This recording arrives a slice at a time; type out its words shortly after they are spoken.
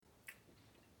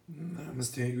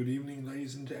Namaste, good evening,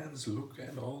 ladies and gents. Look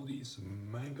at all these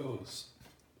mangoes.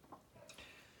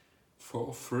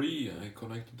 For free, I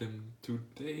collected them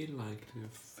today, like the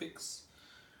figs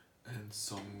and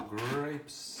some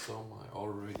grapes. Some I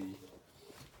already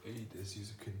ate, as you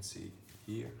can see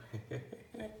here.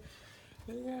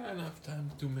 Yeah, enough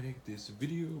time to make this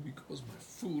video because my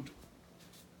food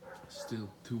is still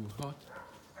too hot.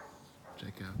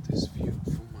 Check out this view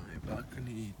from my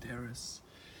balcony terrace.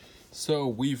 So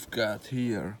we've got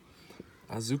here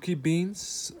azuki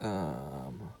beans,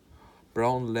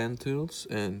 brown lentils,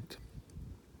 and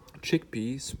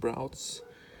chickpea sprouts.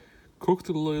 Cooked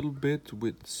a little bit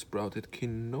with sprouted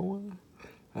quinoa.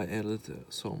 I added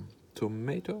some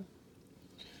tomato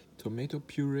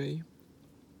puree,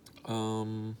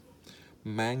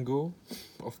 mango,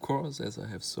 of course, as I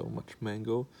have so much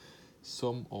mango.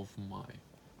 Some of my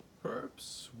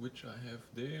herbs, which I have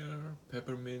there: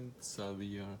 peppermint,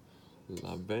 salvia,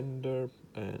 lavender,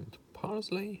 and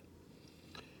parsley.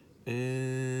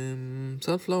 And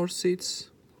sunflower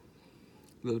seeds,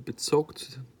 a little bit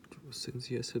soaked since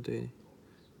yesterday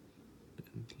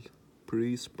and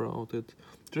pre-sprouted.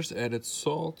 Just added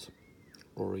salt,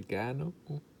 oregano,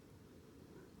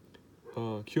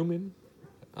 cumin,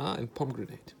 and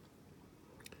pomegranate.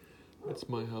 That's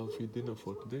my healthy dinner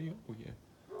for today. Oh yeah.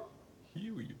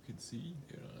 Here you can see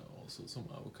there are also some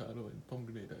avocado and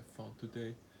pomegranate I found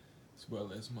today, as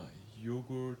well as my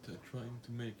yogurt. Trying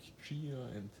to make chia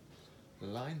and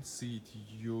linseed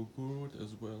yogurt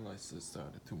as well. I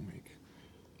started to make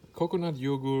coconut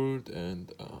yogurt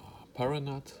and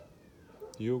paranut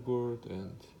yogurt,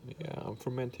 and yeah, I'm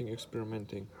fermenting,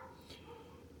 experimenting.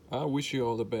 I wish you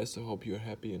all the best. I hope you're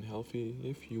happy and healthy.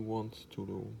 If you want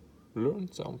to learn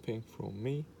something from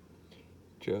me,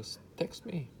 just text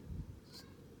me.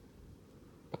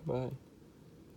 Bye bye.